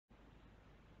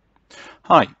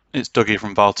Hi, it's Doug here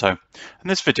from Valto. In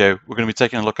this video, we're going to be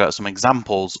taking a look at some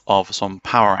examples of some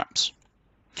Power Apps.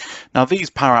 Now, these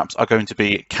Power Apps are going to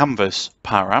be Canvas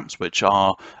Power Apps, which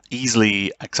are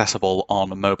easily accessible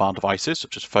on mobile devices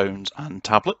such as phones and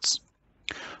tablets.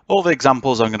 All the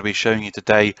examples I'm going to be showing you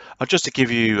today are just to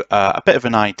give you a bit of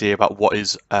an idea about what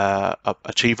is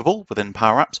achievable within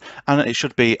Power Apps, and it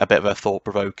should be a bit of a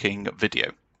thought-provoking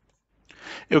video.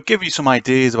 It'll give you some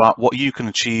ideas about what you can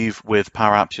achieve with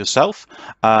Power Apps yourself,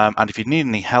 and if you need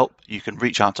any help, you can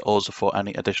reach out to us for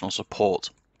any additional support.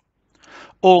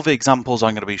 All the examples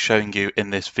I'm going to be showing you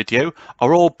in this video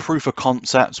are all proof of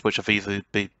concepts, which have either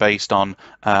been based on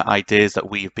ideas that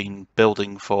we've been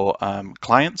building for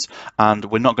clients, and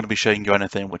we're not going to be showing you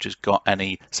anything which has got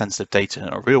any sensitive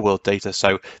data or real world data.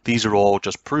 So these are all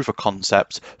just proof of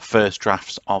concepts, first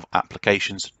drafts of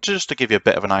applications, just to give you a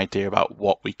bit of an idea about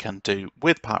what we can do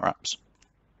with Power Apps.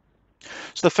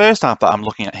 So the first app that I'm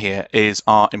looking at here is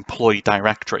our employee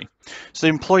directory. So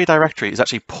the employee directory is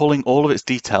actually pulling all of its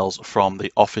details from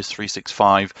the Office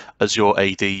 365 Azure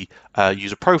AD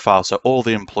user profile, so all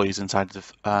the employees inside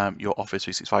of your Office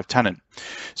 365 tenant.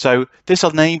 So this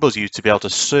enables you to be able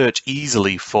to search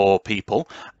easily for people,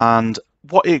 and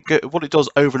what it does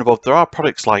over and above, there are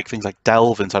products like things like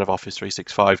Delve inside of Office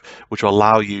 365, which will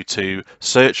allow you to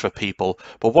search for people.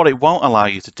 But what it won't allow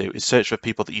you to do is search for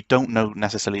people that you don't know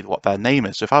necessarily what their name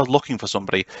is. So if I was looking for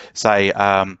somebody, say,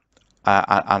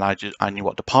 and I knew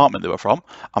what department they were from,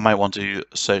 I might want to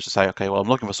search to say, okay, well, I'm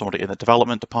looking for somebody in the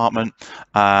development department,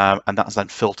 and that's then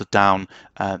filtered down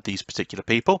these particular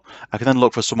people. I can then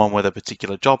look for someone with a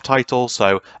particular job title.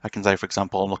 So I can say, for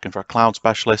example, I'm looking for a cloud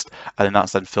specialist, and then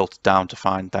that's then filtered down to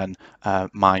find then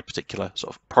my particular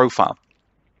sort of profile.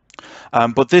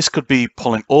 But this could be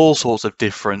pulling all sorts of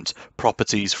different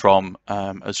properties from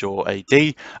Azure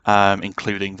AD,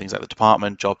 including things like the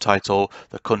department, job title,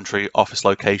 the country, office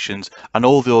locations, and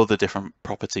all the other different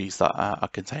properties that are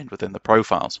contained within the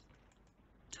profiles.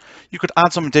 You could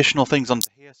add some additional things onto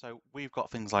here. So we've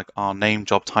got things like our name,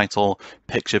 job title,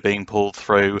 picture being pulled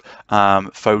through,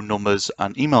 phone numbers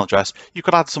and email address. You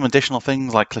could add some additional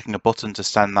things like clicking a button to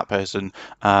send that person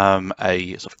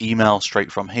a sort of email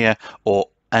straight from here, or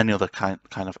any other kind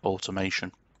of automation.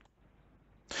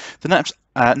 The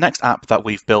next app that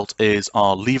we've built is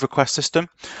our leave request system.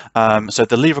 So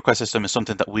the leave request system is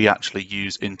something that we actually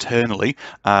use internally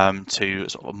to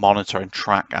sort of monitor and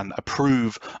track and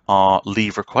approve our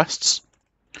leave requests.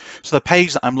 So the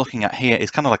page that I'm looking at here is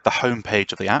kind of like the home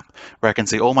page of the app, where I can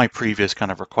see all my previous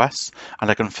kind of requests, and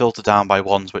I can filter down by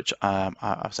ones which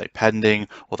I say pending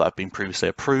or that have been previously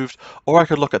approved, or I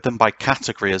could look at them by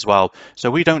category as well.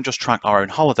 So we don't just track our own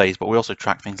holidays, but we also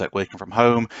track things like working from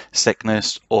home,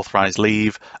 sickness, authorized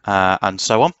leave, and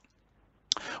so on.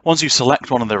 Once you select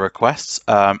one of the requests,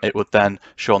 it would then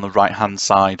show on the right hand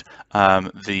side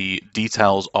the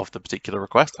details of the particular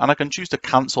request, and I can choose to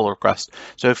cancel a request.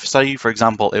 So if, say, for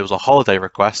example, it was a holiday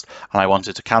request and I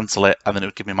wanted to cancel it, and then it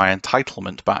would give me my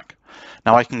entitlement back.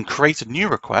 Now I can create a new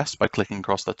request by clicking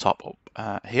across the top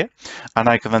here, and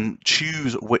I can then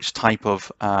choose which type of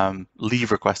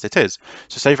leave request it is.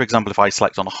 So say, for example, if I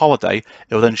select on a holiday,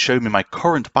 it will then show me my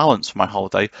current balance for my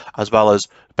holiday, as well as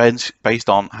based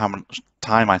on how much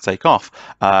time I take off,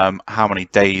 how many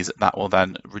days that will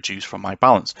then reduce from my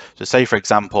balance. So say, for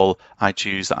example, I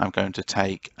choose that I'm going to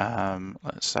take,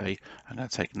 let's say, I'm going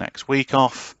to take next week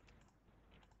off.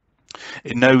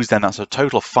 It knows then that's a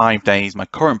total of 5 days. My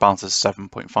current balance is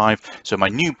 7.5. So my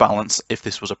new balance, if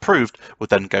this was approved, would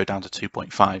then go down to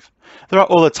 2.5. There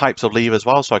are other types of leave as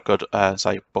well. So I could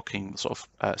say booking sort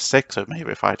of sick. So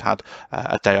maybe if I'd had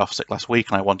a day off sick last week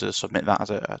and I wanted to submit that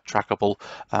as a trackable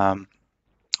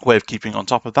way of keeping on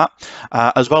top of that,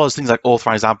 as well as things like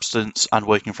authorized absence and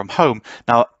working from home.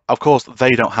 Now, of course, they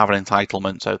don't have an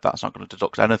entitlement, so that's not going to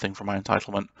deduct anything from my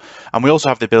entitlement. And we also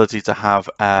have the ability to have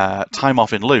time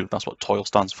off in lieu. That's what TOIL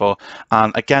stands for.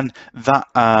 And again, that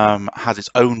has its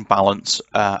own balance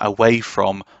away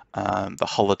from the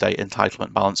holiday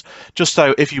entitlement balance, just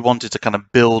so if you wanted to kind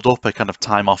of build up a kind of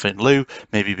time off in lieu,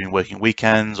 maybe you've been working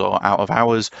weekends or out of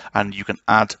hours, and you can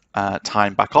add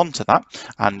time back onto that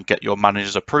and get your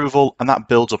manager's approval, and that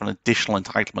builds up an additional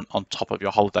entitlement on top of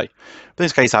your holiday. In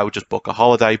this case, I would just book a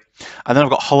holiday, and then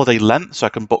I've got holiday length, so I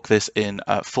can book this in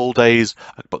full days,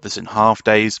 I can book this in half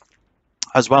days.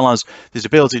 As well as there's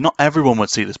ability, not everyone would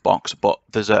see this box, but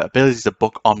there's an ability to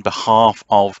book on behalf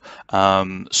of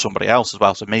somebody else as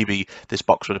well. So maybe this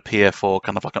box would appear for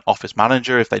kind of like an office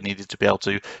manager if they needed to be able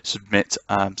to submit,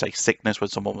 say, sickness when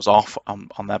someone was off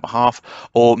on their behalf,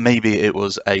 or maybe it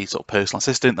was a sort of personal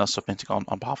assistant that's submitting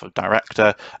on behalf of a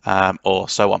director, or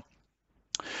so on.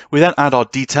 We then add our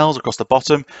details across the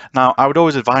bottom. Now, I would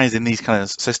always advise in these kind of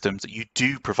systems that you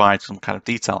do provide some kind of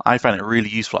detail. I find it really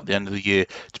useful at the end of the year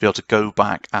to be able to go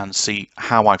back and see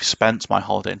how I've spent my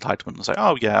holiday entitlement and say,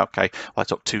 oh yeah, okay, well, I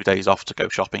took 2 days off to go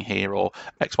shopping here or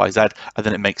X, Y, Z, and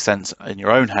then it makes sense in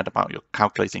your own head about your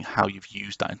calculating how you've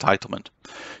used that entitlement.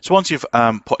 So once you've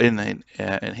put in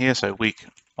here, so week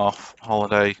off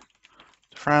holiday,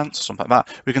 France, something like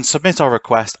that, we can submit our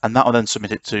request, and that will then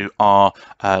submit it to our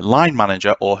line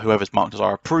manager or whoever's marked as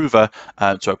our approver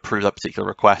to approve that particular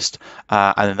request,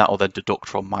 and then that will then deduct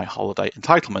from my holiday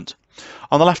entitlement.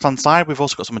 On the left hand side, we've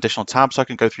also got some additional tabs, so I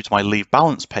can go through to my leave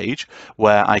balance page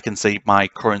where I can see my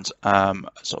current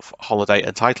sort of holiday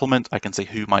entitlement. I can see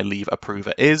who my leave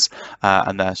approver is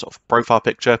and their sort of profile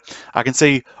picture. I can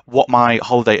see what my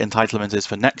holiday entitlement is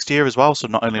for next year as well. So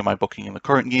not only am I booking in the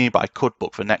current year, but I could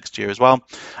book for next year as well.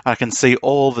 I can see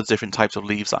all the different types of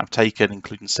leaves that I've taken,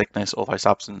 including sickness, authorized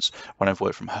absence, when I've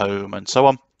worked from home, and so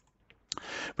on.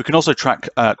 We can also track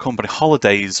company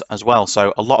holidays as well.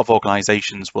 So a lot of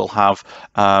organizations will have,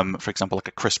 for example, like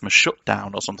a Christmas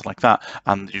shutdown or something like that.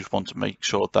 And you just want to make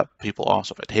sure that people are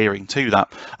sort of adhering to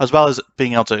that, as well as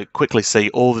being able to quickly see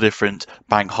all the different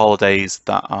bank holidays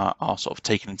that are sort of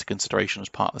taken into consideration as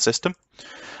part of the system.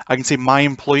 I can see my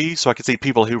employees, so I can see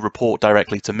people who report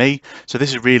directly to me. So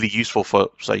this is really useful for,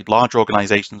 say, large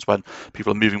organizations when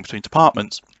people are moving between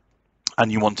departments, and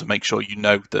you want to make sure you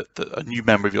know that a new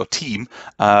member of your team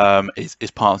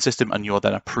is part of the system, and you're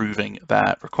then approving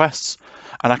their requests.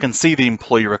 And I can see the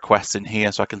employee requests in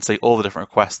here, so I can see all the different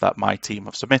requests that my team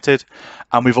have submitted.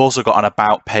 And we've also got an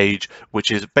about page,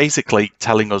 which is basically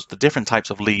telling us the different types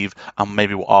of leave and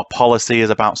maybe what our policy is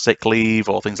about sick leave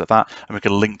or things like that. And we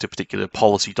can link to particular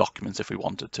policy documents if we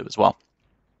wanted to as well.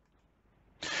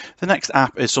 The next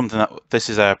app is something that this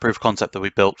is a proof of concept that we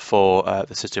built for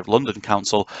the City of London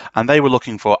Council, and they were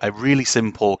looking for a really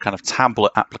simple kind of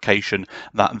tablet application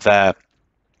that their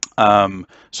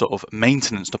sort of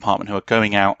maintenance department, who are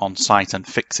going out on site and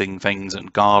fixing things,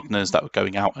 and gardeners that were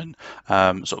going out and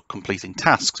sort of completing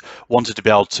tasks, wanted to be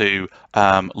able to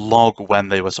log when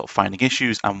they were sort of finding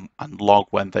issues and log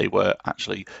when they were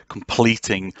actually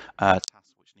completing tasks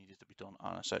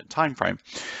on a certain time frame.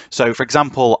 So for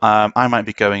example, I might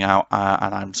be going out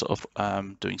and I'm sort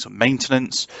of doing some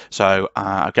maintenance. So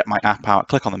I get my app out,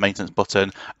 click on the maintenance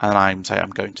button, and I'm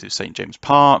going to St. James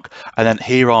Park, and then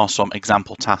here are some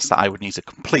example tasks that I would need to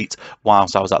complete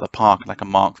whilst I was at the park, and I can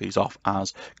mark these off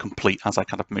as complete as I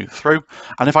kind of move through.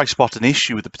 And if I spot an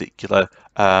issue with a particular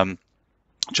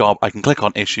job, I can click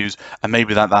on issues, and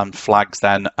maybe that then flags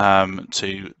then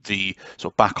to the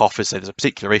sort of back office. Say there's a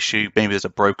particular issue, maybe there's a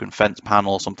broken fence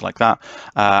panel or something like that.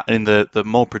 In the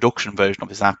more production version of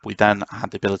this app, we then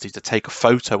had the ability to take a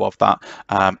photo of that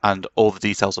and all the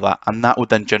details of that, and that would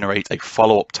then generate a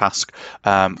follow-up task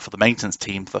for the maintenance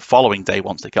team for the following day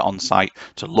once they get on site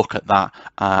to look at that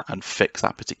and fix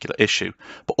that particular issue.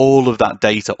 But all of that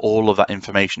data, all of that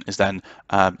information is then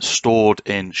stored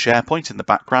in SharePoint in the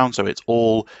background, so it's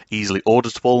all easily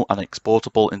auditable and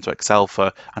exportable into Excel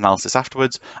for analysis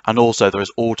afterwards. And also there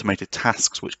is automated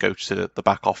tasks which go to the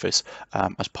back office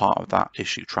as part of that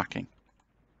issue tracking.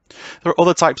 There are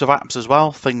other types of apps as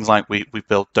well, things like we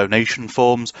built donation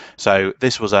forms. So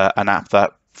this was an app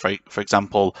that, for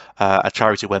example, a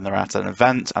charity, when they're at an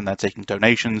event and they're taking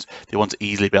donations, they want to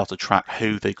easily be able to track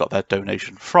who they got their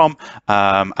donation from,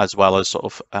 as well as sort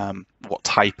of what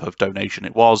type of donation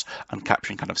it was, and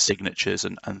capturing kind of signatures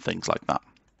and things like that.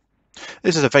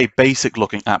 This is a very basic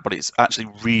looking app, but it's actually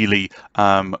really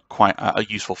quite a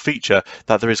useful feature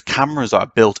that there is cameras that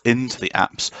are built into the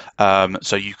apps.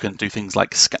 So you can do things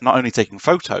like not only taking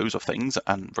photos of things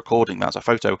and recording that as a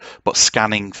photo, but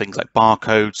scanning things like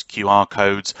barcodes, QR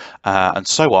codes, and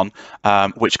so on,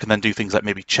 which can then do things like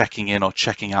maybe checking in or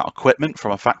checking out equipment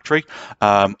from a factory,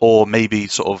 or maybe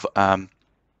sort of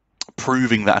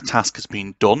proving that a task has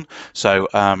been done. So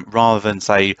rather than,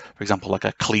 say, for example, like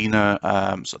a cleaner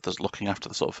so that's looking after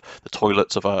the sort of the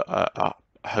toilets of a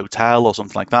hotel or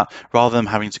something like that, rather than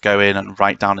having to go in and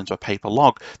write down into a paper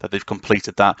log that they've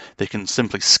completed that, they can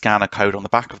simply scan a code on the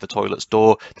back of the toilet's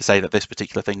door to say that this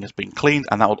particular thing has been cleaned,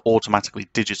 and that will automatically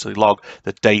digitally log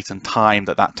the date and time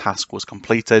that that task was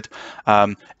completed.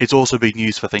 It's also been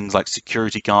used for things like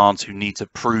security guards who need to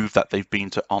prove that they've been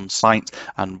on site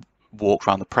and walk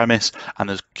around the premise, and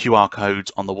there's QR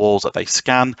codes on the walls that they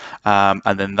scan,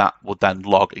 and then that would then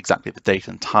log exactly the date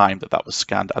and time that that was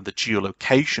scanned, and the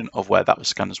geolocation of where that was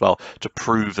scanned as well, to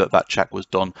prove that that check was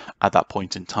done at that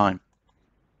point in time.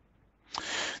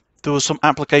 There were some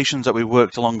applications that we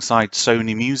worked alongside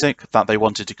Sony Music that they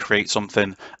wanted to create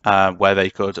something where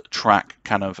they could track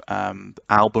kind of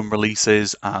album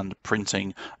releases and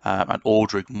printing and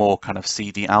ordering more kind of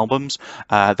CD albums.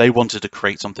 They wanted to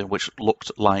create something which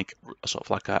looked like sort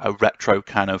of like a retro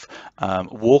kind of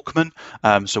Walkman.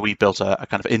 So we built a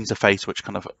kind of interface which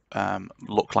kind of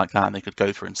looked like that, and they could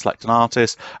go through and select an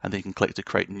artist, and they can click to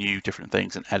create new different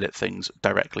things and edit things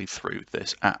directly through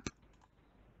this app.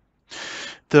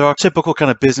 There are typical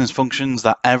kind of business functions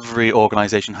that every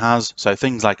organization has. So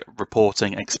things like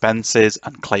reporting expenses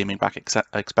and claiming back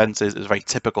expenses is a very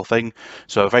typical thing.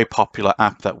 So a very popular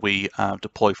app that we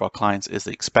deploy for our clients is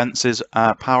the Expenses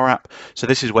Power App. So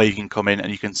this is where you can come in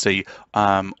and you can see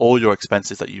all your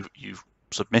expenses that you've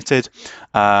submitted.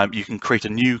 You can create a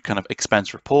new kind of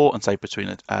expense report and say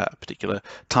between a particular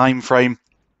time frame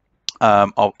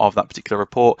of that particular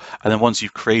report, and then once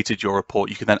you've created your report,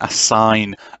 you can then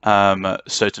assign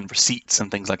certain receipts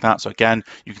and things like that. So again,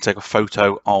 you can take a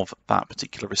photo of that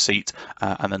particular receipt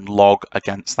and then log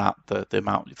against that the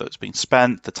amount that's been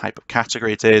spent, the type of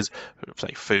category it is,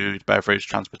 say food, beverage,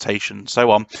 transportation, so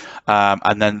on,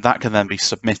 and then that can then be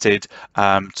submitted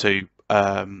to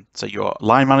so your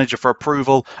line manager for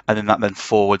approval, and then that then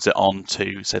forwards it on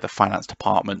to, say, the finance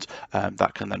department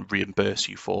that can then reimburse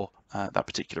you for that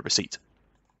particular receipt.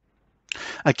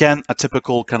 Again, a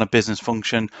typical kind of business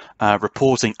function,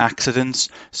 reporting accidents.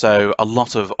 So a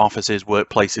lot of offices,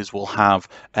 workplaces will have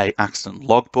a accident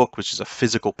logbook, which is a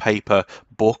physical paper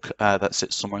book that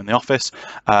sits somewhere in the office.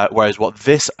 Whereas what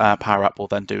this Power App will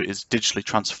then do is digitally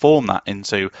transform that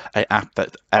into an app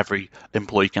that every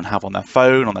employee can have on their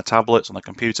phone, on their tablets, on their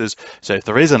computers. So if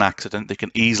there is an accident, they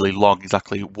can easily log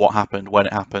exactly what happened, when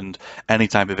it happened, any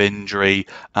type of injury,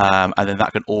 and then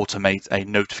that can automate a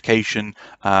notification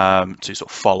to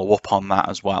sort of follow up on that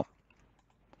as well.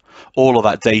 All of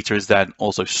that data is then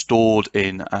also stored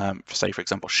in, say, for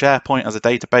example, SharePoint as a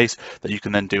database that you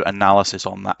can then do analysis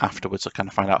on that afterwards to kind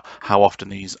of find out how often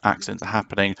these accidents are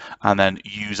happening, and then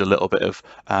use a little bit of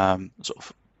sort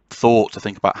of thought to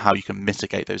think about how you can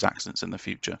mitigate those accidents in the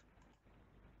future.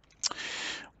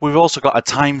 We've also got a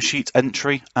timesheet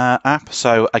entry app.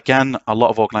 So again, a lot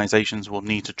of organizations will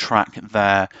need to track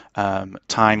their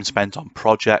time spent on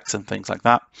projects and things like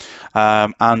that.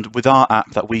 And with our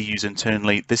app that we use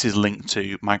internally, this is linked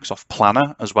to Microsoft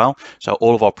Planner as well. So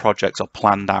all of our projects are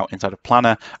planned out inside of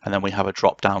Planner, and then we have a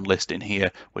drop-down list in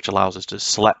here, which allows us to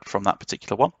select from that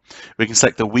particular one. We can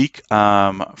select the week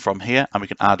from here, and we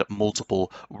can add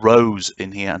multiple rows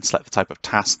in here and select the type of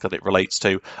task that it relates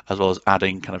to, as well as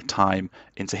adding kind of time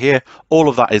into here. All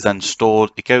of that is then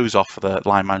stored. It goes off for the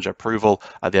line manager approval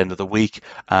at the end of the week,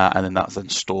 and then that's then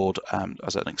stored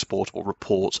as an exportable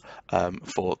report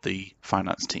for the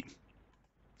finance team.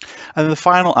 And then the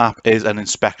final app is an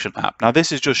inspection app. Now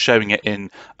this is just showing it in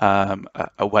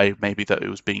a way maybe that it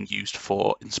was being used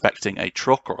for inspecting a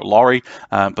truck or a lorry,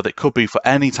 but it could be for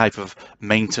any type of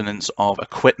maintenance of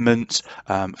equipment,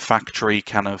 factory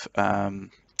kind of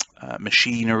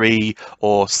machinery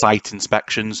or site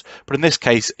inspections. But in this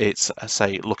case, it's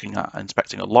say looking at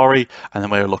inspecting a lorry, and then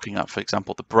we're looking at, for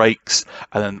example, the brakes,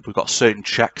 and then we've got certain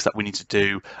checks that we need to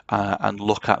do and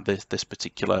look at this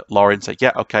particular lorry and say,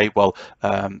 yeah, okay, well,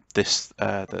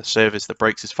 the service, the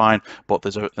brakes is fine, but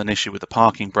there's an issue with the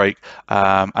parking brake,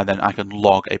 and then I can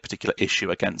log a particular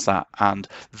issue against that, and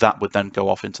that would then go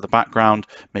off into the background,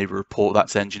 maybe report that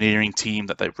to the engineering team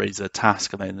that they've raised a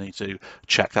task and they need to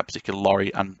check that particular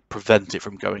lorry and prevent it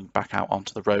from going back out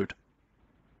onto the road.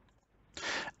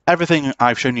 Everything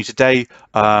I've shown you today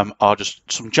are just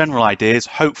some general ideas.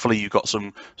 Hopefully you've got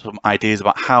some ideas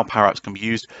about how PowerApps can be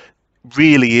used.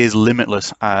 Really is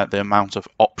limitless the amount of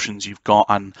options you've got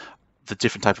and the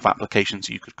different type of applications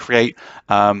you could create.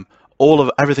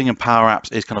 Everything in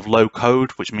PowerApps is kind of low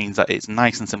code, which means that it's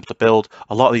nice and simple to build.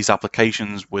 A lot of these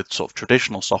applications with sort of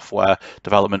traditional software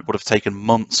development would have taken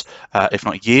months, if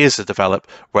not years to develop,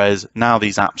 whereas now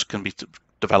these apps can be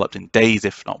developed in days,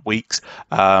 if not weeks,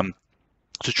 to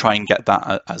try and get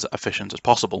that as efficient as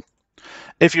possible.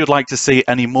 If you'd like to see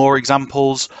any more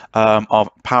examples of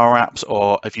PowerApps,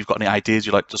 or if you've got any ideas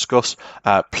you'd like to discuss,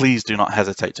 please do not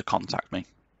hesitate to contact me.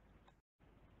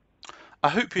 I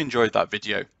hope you enjoyed that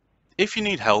video. If you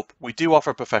need help, we do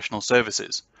offer professional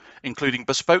services, including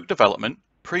bespoke development,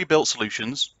 pre-built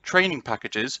solutions, training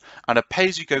packages, and a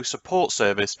pay-as-you-go support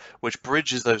service which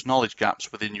bridges those knowledge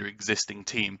gaps within your existing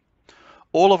team.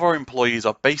 All of our employees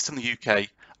are based in the UK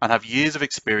and have years of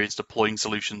experience deploying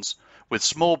solutions with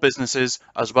small businesses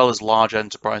as well as large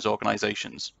enterprise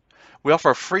organizations. We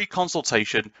offer a free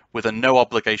consultation with a no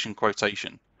obligation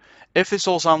quotation. If this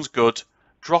all sounds good,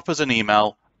 drop us an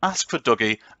email ask for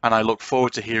Dougie, and I look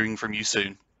forward to hearing from you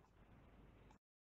soon.